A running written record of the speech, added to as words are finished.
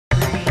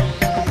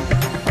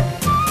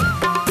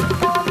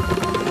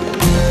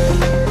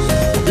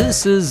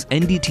This is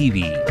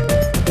NDTV.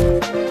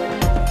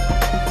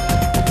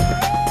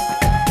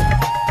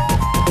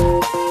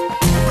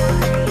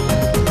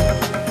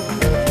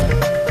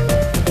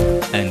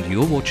 And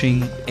you're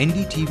watching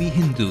NDTV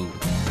Hindu.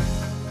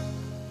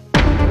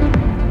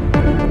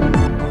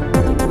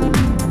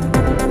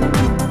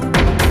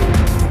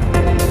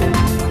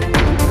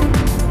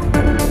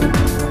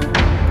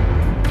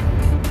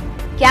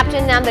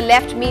 Captain and the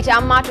left meet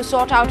Amma to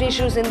sort out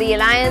issues in the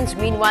alliance.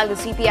 Meanwhile, the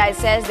CPI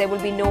says there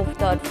will be no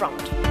third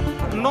front.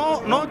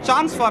 No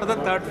chance for the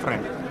third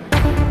front.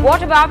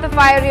 What about the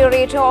fiery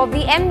orator of the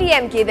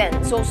MDMK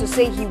then? Sources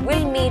say he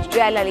will meet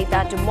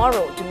Jayalalitha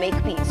tomorrow to make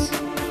peace.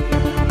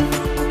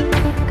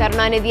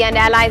 Karunanidhi and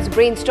allies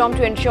brainstorm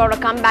to ensure a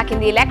comeback in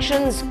the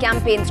elections.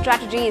 Campaign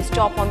strategy is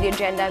top on the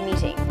agenda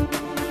meeting.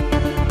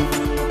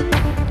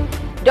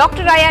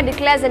 Dr. Raya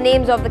declares the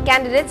names of the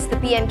candidates the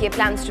PMK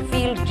plans to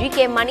field.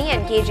 GK Mani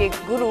and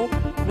KJ Guru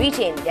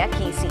retain their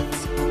key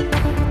seats.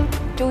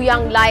 2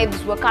 young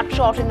lives were cut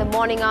short in the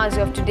morning hours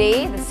of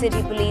today. The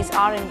city police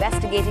are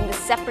investigating the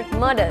separate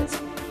murders.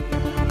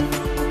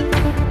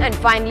 And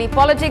finally,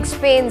 politics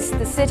paints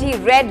the city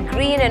red,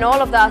 green and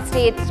all of the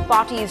state's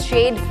parties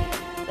shade.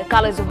 The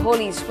colours of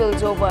Holi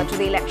spills over to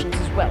the elections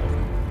as well.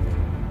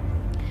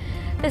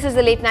 This is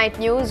the late night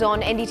news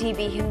on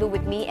NDTV Hindu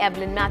with me,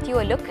 Evelyn Matthew.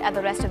 A look at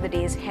the rest of the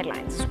day's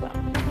headlines as well.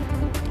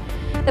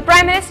 The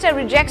Prime Minister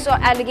rejects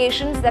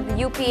allegations that the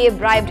UPA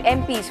bribed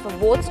MPs for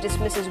votes,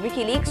 dismisses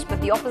WikiLeaks, but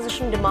the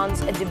opposition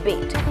demands a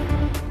debate.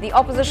 The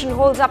opposition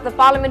holds up the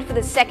parliament for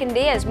the second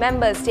day as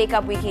members take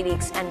up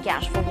WikiLeaks and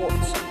cash for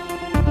votes.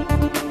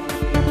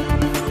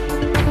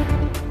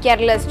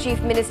 Kerala's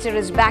Chief Minister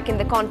is back in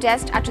the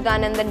contest.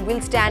 Achyutanandan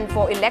will stand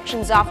for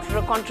elections after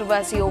a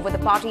controversy over the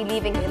party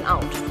leaving him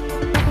out.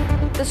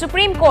 The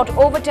Supreme Court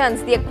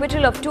overturns the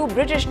acquittal of 2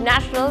 British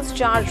nationals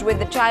charged with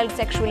the child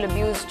sexual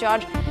abuse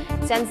charge,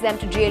 sends them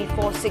to jail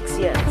for 6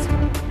 years.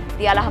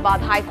 The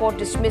Allahabad High Court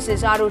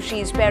dismisses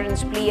Arushi's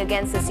parents' plea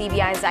against the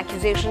CBI's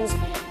accusations.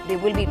 They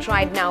will be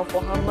tried now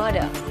for her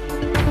murder.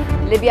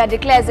 Libya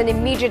declares an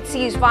immediate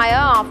ceasefire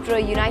after a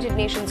United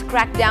Nations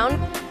crackdown.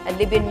 A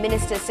Libyan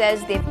minister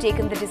says they've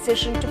taken the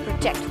decision to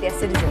protect their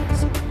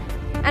citizens.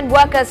 And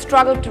workers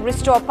struggle to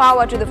restore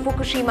power to the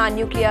Fukushima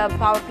nuclear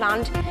power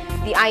plant.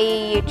 The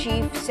IAEA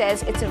chief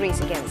says it's a race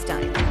against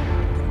time.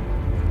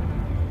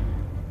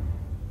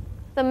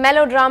 The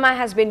melodrama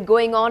has been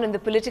going on in the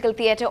political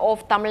theatre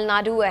of Tamil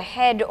Nadu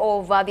ahead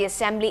of the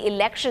assembly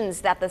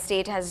elections that the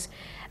state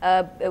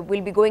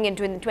will be going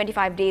into in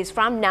 25 days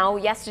from now.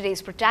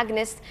 Yesterday's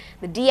protagonists,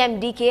 the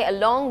DMDK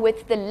along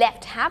with the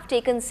left, have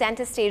taken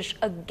center stage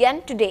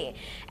again today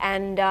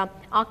and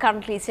are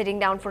currently sitting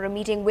down for a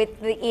meeting with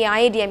the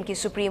AIADMK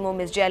Supremo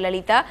Ms.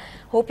 Jayalalitha,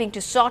 hoping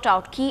to sort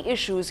out key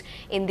issues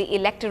in the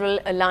electoral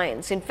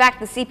alliance. In fact,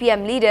 the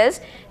CPM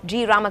leaders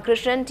G.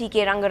 Ramakrishnan,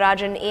 TK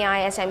Rangarajan,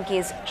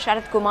 AISMK's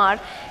Sharat Kumar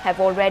have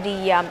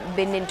already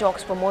been in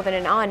talks for more than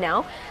an hour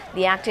now.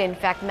 The actor, in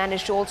fact,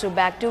 managed to also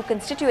bag 2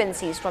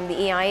 constituencies from the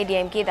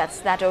AIADMK, that's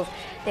that of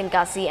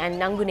Tenkasi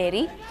and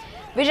Nanguneri.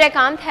 Vijay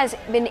Kant has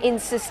been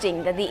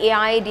insisting that the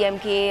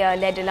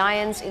AIADMK-led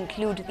alliance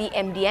include the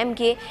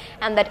MDMK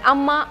and that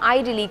Amma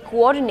ideally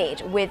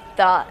coordinate with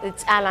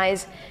its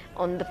allies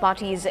on the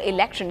party's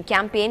election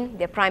campaign.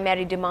 Their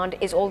primary demand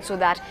is also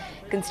that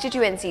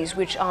constituencies,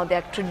 which are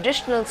their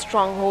traditional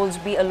strongholds,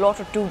 be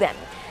allotted to them.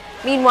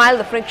 Meanwhile,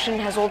 the friction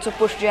has also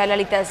pushed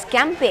Jayalalitha's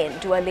campaign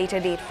to a later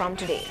date from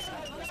today.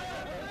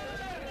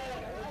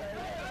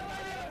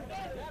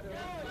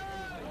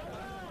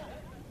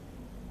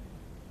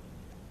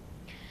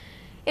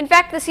 In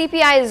fact, the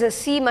CPI's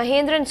C.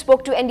 Mahendran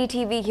spoke to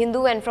NDTV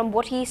Hindu, and from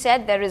what he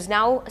said, there is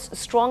now a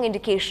strong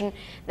indication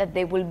that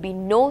there will be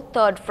no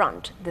third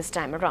front this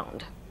time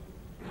around.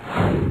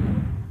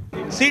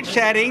 Seat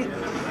sharing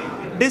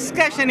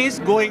discussion is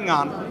going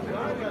on.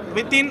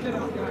 Within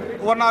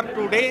 1 or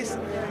 2 days,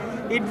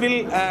 it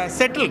will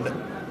settled.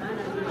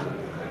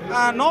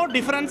 No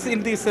difference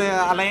in this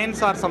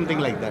alliance or something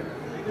like that.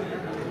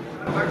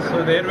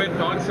 So there were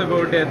talks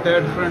about a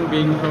third front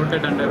being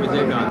floated under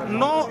Vijay Kant.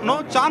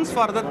 No chance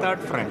for the third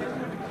front.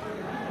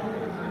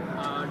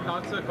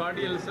 Talks are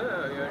cordial,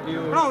 sir.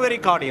 No, very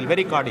cordial,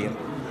 very cordial.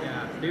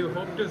 Yeah. Do you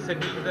hope to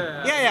settle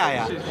the...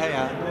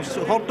 Yeah.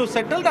 So hope to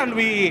settle and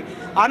we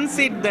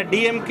unseat the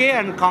DMK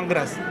and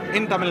Congress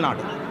in Tamil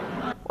Nadu.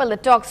 Well, the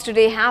talks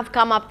today have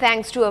come up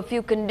thanks to a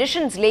few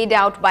conditions laid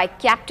out by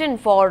Captain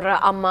for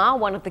Amma.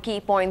 One of the key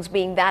points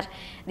being that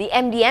the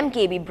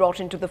MDMK be brought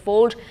into the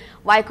fold.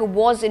 Vaiko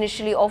was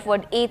initially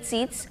offered 8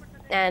 seats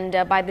and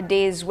by the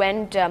days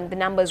went, the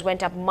numbers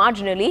went up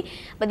marginally.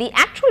 But the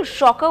actual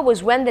shocker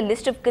was when the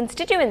list of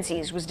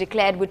constituencies was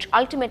declared, which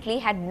ultimately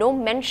had no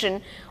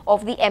mention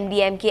of the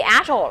MDMK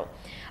at all.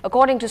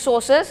 According to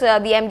sources, the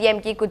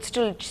MDMK could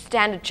still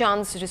stand a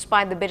chance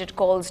despite the bitter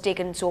calls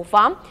taken so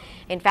far.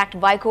 In fact,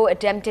 Vaiko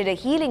attempted a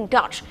healing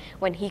touch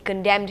when he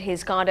condemned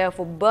his cadre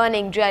for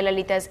burning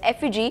Jayalalitha's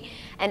effigy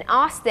and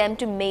asked them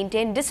to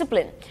maintain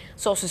discipline.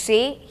 Sources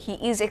say he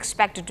is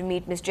expected to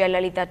meet Ms.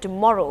 Jayalalitha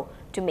tomorrow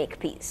to make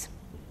peace.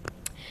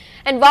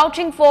 And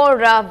vouching for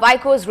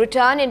Vaiko's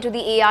return into the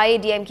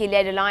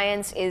AIADMK-led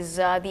alliance is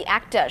the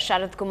actor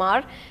Sharad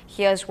Kumar.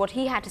 Here's what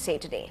he had to say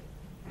today.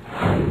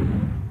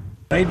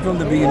 Right from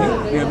the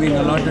beginning, we have been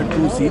allotted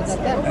 2 seats,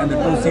 and the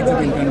 2 seats have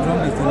been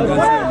confirmed as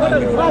Tengalsi and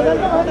Nagari.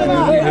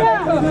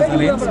 And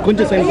we are very happy with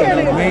this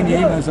alliance. The main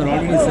aim, as I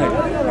already said,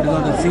 it is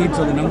not the seats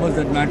or the numbers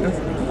that matters,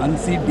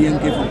 unseat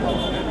DMK from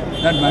power.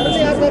 That matters.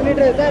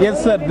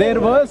 Yes, sir. There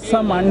was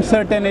some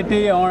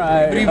uncertainty on.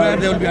 Everywhere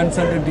there will be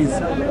uncertainties,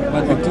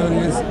 but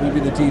victorious will be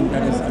the team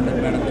that is under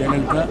Madam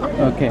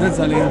Jayalalitha. Okay. This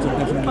alliance will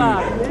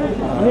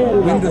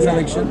definitely win this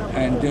election,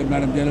 and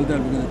Madam Jayalalitha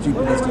will become the Chief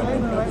Minister of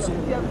Tamil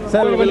Nadu.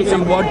 Sir, we will So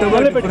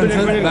whatever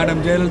differences,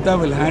 Madam Jayalalitha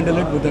will handle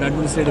it with her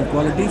administrative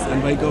qualities,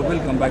 and Vaiko will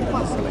come back to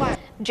this alliance.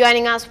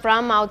 Joining us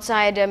from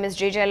outside Ms.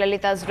 J.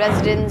 Jayalalitha's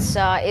residence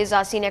is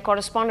our senior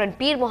correspondent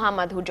Peer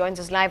Muhammad, who joins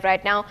us live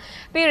right now.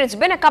 Peer, it's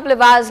been a couple of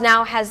hours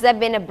now. Has there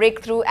been a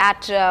breakthrough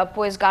at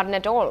Poise Garden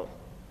at all?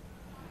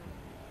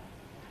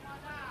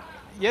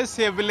 Yes,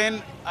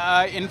 Evelyn.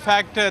 In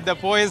fact, the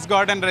Poise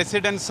Garden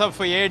residence of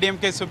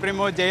AIADMK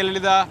Supremo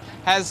Jayalalitha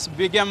has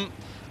become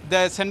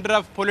the center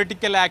of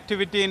political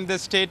activity in the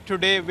state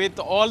today, with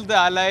all the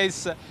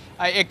allies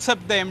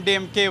except the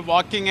MDMK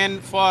walking in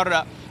for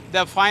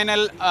the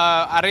final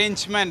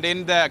arrangement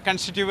in the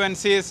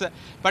constituencies,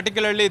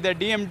 particularly the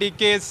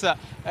DMDK's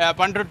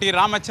Pandruti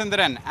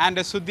Ramachandran and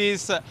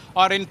Sudhis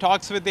are in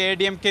talks with the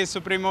AIADMK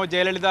Supremo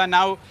Jayalalitha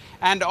now,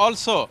 and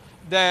also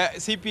the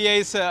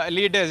CPI's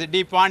leaders,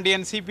 D.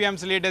 Pandian,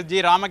 CPM's leaders,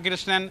 G.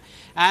 Ramakrishnan,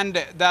 and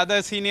the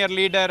other senior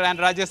leader and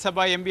Rajya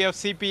Sabha MB of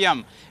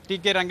CPM,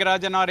 T.K.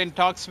 Rangarajan, are in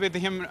talks with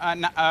him,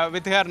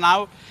 with her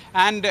now,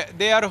 and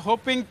they are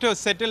hoping to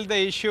settle the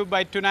issue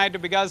by tonight,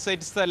 because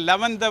it's the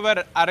 11th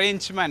hour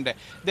arrangement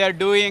they are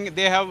doing.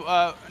 They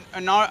have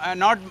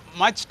not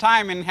much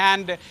time in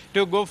hand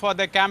to go for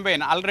the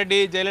campaign.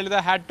 Already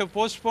Jayalalitha had to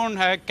postpone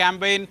her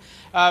campaign,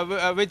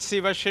 which she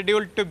was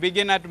scheduled to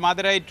begin at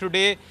Madurai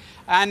today.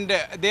 And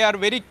they are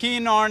very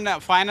keen on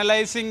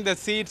finalizing the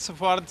seats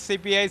for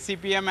CPI,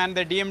 CPM and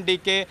the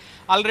DMDK.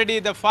 Already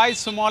the 5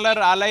 smaller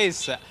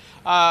allies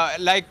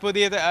like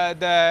the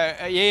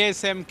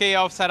ASMK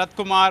of Sarath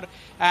Kumar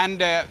and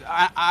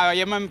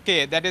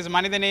MMK, that is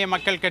Manidaneye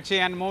Makkal Katchi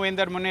and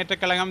Moovendar Munneta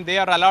Kalagam, they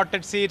are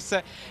allotted seats.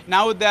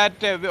 Now that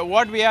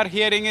what we are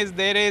hearing is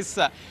there is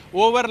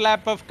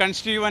overlap of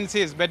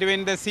constituencies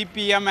between the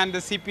CPM and the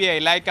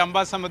CPI, like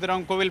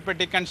Ambasamudram,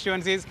 Kovilpatti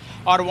constituencies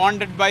are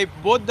wanted by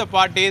both the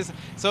parties.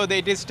 So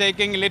it is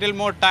taking a little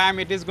more time.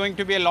 It is going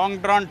to be a long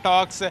drawn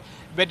talks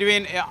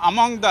between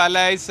among the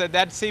allies.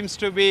 That seems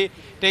to be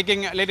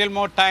taking a little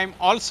more time.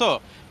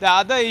 Also, the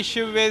other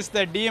issue is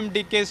the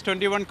DMDK's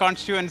 21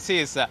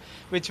 constituencies,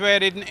 which were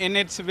in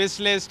its wish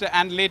list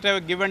and later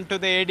given to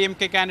the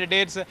AIADMK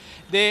candidates.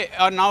 They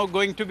are now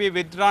going to be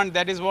withdrawn.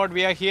 That is what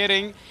we are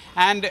hearing.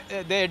 And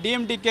the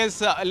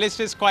DMDK's list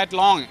is quite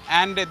long,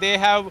 and they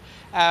have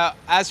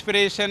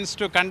aspirations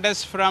to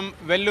contest from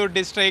Vellore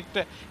district,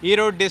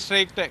 Erode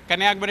district,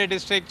 Kanyakumari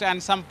district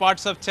and some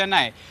parts of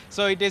Chennai.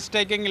 So it is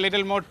taking a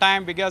little more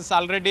time, because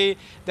already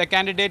the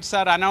candidates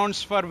are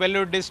announced for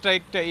Vellore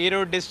district,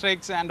 Erode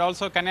districts and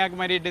also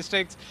Kanyakumari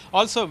districts.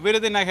 Also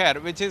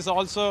Virudhunagar, which is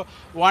also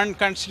one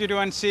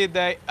constituency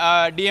the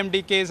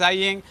DMDK is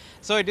eyeing.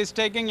 So it is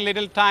taking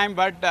little time,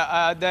 but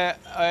the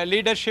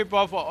leadership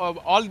of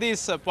all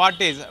these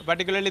parties,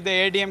 particularly the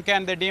AIADMK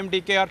and the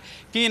DMDK, are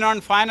keen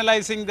on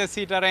finalizing the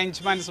seat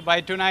arrangements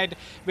by tonight,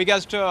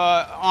 because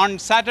on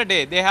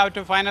Saturday they have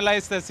to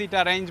finalize the seat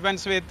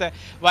arrangements with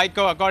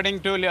Vaiko, according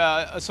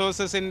to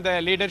sources in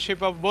the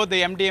leadership of both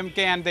the MDMK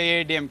and the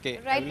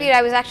AIADMK. Right, Peer,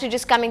 I was actually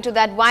just coming to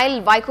that.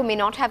 While Vaiko may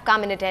not have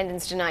come in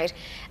attendance tonight,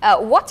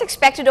 what's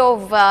expected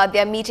of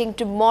their meeting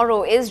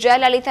tomorrow? Is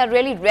Jayalalitha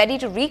really ready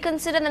to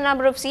reconsider the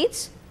number of seats?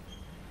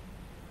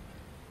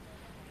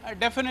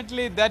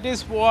 Definitely, that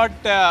is what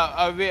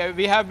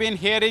we have been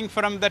hearing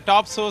from the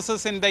top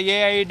sources in the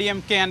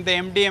AIADMK and the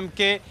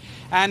MDMK.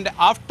 And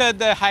after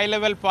the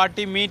high-level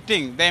party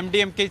meeting, the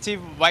MDMK chief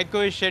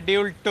Vaiko is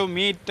scheduled to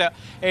meet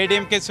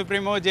AIADMK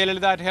Supremo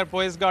Jayalalitha at her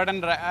Poise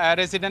Garden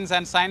residence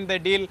and sign the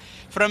deal.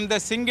 From the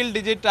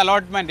single-digit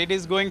allotment, it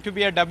is going to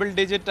be a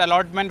double-digit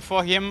allotment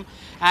for him,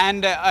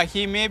 and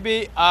he may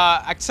be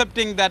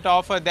accepting that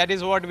offer. That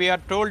is what we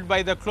are told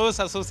by the close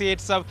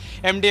associates of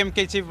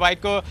MDMK chief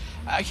Vaiko.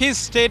 His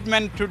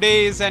statement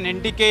today is an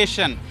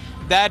indication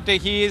that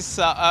he is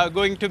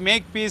going to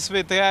make peace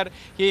with her.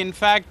 He in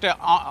fact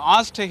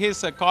asked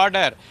his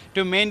cadre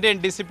to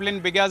maintain discipline,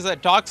 because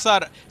talks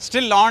are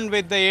still on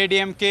with the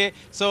AIADMK.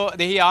 So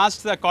he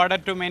asked the cadre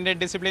to maintain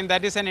discipline.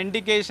 That is an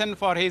indication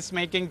for his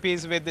making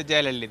peace with the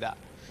Jayalalitha.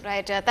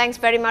 Right. Thanks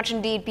very much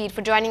indeed, Pete,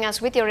 for joining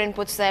us with your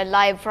inputs there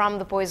live from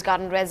the Poise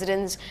Garden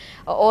residence.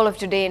 All of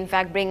today, in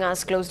fact, bring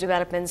us close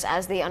developments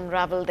as they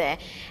unravel there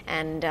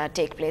and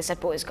take place at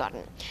Poise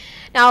Garden.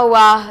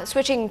 Now,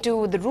 switching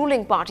to the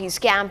ruling party's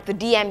camp, the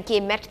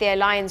DMK met their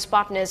alliance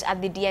partners at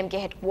the DMK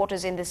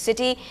headquarters in the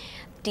city.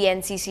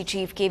 TNCC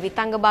chief KV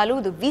Thangabalu,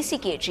 the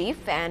VCK chief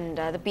and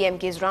the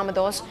PMK's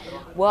Ramados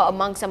were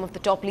among some of the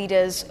top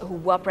leaders who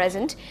were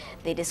present.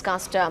 They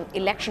discussed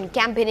election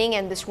campaigning,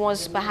 and this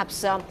was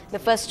perhaps the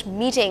first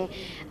meeting,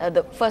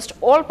 the first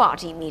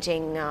all-party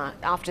meeting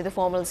after the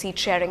formal seat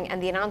sharing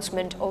and the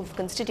announcement of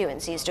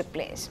constituencies took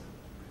place.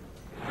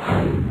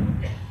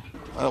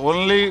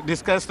 Only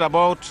discussed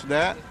about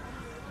the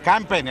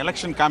campaign,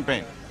 election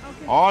campaign.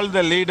 All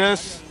the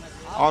leaders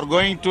are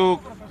going to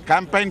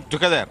campaign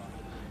together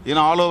in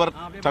all over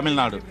Tamil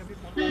Nadu.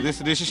 This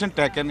decision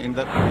taken in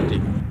the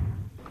meeting.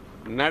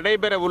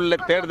 நடைபெறவுள்ள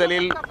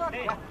தேர்தலில்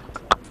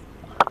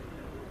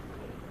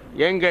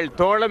எங்கள்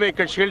தோழமை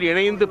கட்சிகள்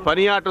இணைந்து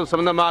பணியாற்றும்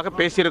சம்பந்தமாக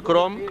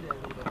பேசியிருக்கிறோம்.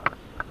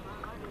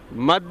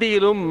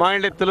 மத்தியிலும்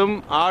மாநிலத்திலும்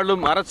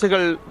ஆளும்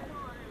அரசுகள்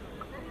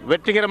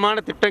வெற்றிகரமான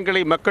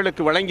திட்டங்களை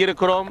மக்களுக்கு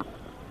வழங்கியிருக்கிறோம்.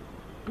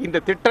 இந்த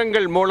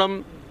திட்டங்கள் மூலம்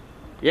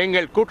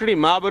எங்கள் கூட்டணி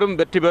மாபெரும்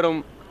வெற்றி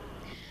பெறும்.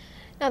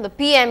 Now, the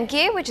PMK,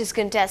 which is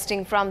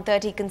contesting from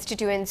 30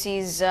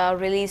 constituencies,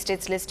 released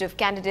its list of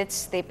candidates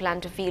they plan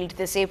to field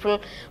this April.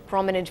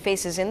 Prominent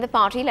faces in the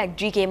party like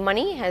GK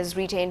Mani has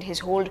retained his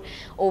hold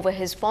over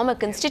his former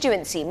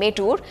constituency,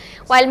 Mettur,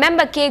 while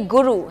member K.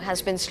 Guru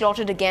has been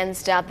slotted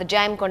against the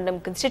Jayamkondam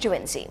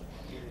constituency.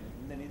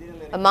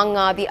 Among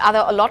the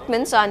other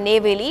allotments are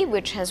Neyveli,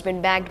 which has been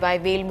bagged by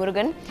Vel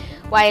Murugan,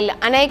 while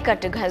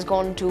Anaikattuk has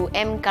gone to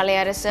M.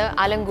 Kalayarasa,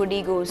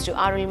 Alangudi goes to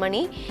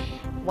Arulmani,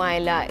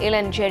 while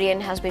Ilancherian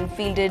has been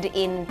fielded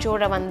in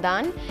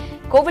Choravandan,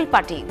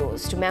 Kovilpatti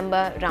goes to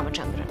member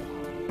Ramachandran.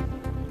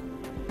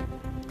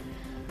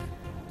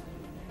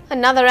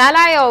 Another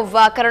ally of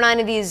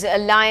Karunanidhi's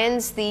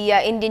alliance, the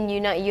Indian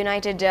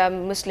United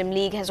Muslim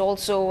League, has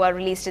also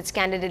released its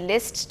candidate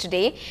list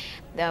today.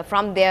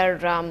 From their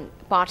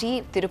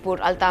party, Tirupur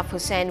Altaf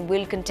Hussain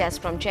will contest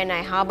from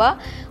Chennai Harbour,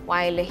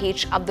 while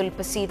H. Abdul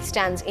Paseet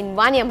stands in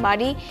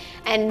Vaniambadi,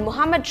 and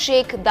Muhammad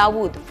Sheikh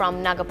Dawood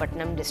from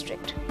Nagapattinam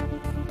district.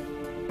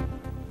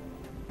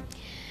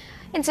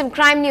 In some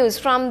crime news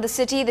from the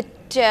city,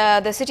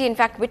 the city in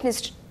fact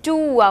witnessed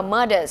two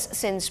murders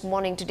since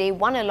morning today,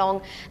 one along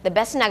the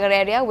Besnagar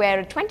area where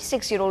a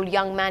 26-year-old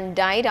young man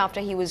died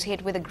after he was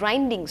hit with a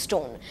grinding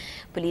stone.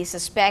 Police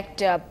suspect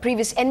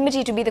previous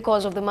enmity to be the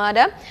cause of the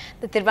murder.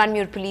 The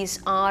Tirvanmur police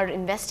are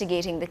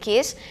investigating the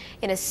case.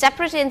 In a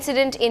separate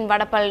incident in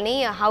Vadapalni,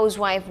 a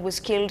housewife was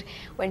killed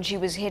when she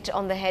was hit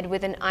on the head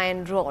with an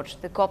iron rod.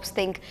 The cops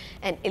think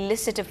an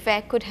illicit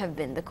affair could have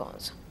been the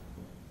cause.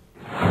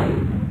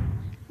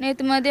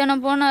 நேற்று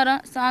மத்தியானம்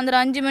போனாராம்.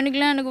 சாயந்தரம் 5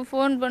 மணிக்கெலாம் எனக்கு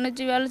phone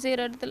பண்ணிச்சு வேலை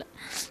செய்கிற இடத்துல.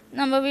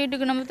 நம்ம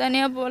வீட்டுக்கு நம்ம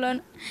தனியாக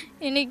போகலான்னு.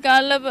 இன்னைக்கு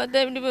காலைல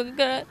பார்த்தா இப்படி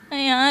பார்க்க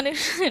நான் யார்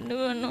என்ன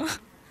பண்ணுவோம்?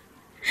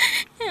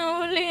 என்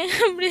பிள்ளைங்க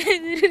அப்படி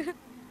இருக்கு.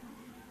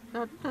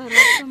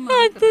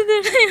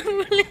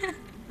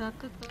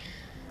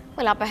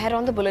 Well, up ahead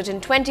on the bulletin,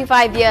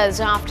 25 years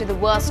after the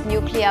worst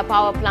nuclear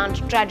power plant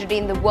tragedy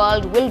in the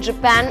world, will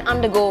Japan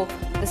undergo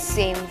the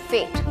same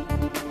fate?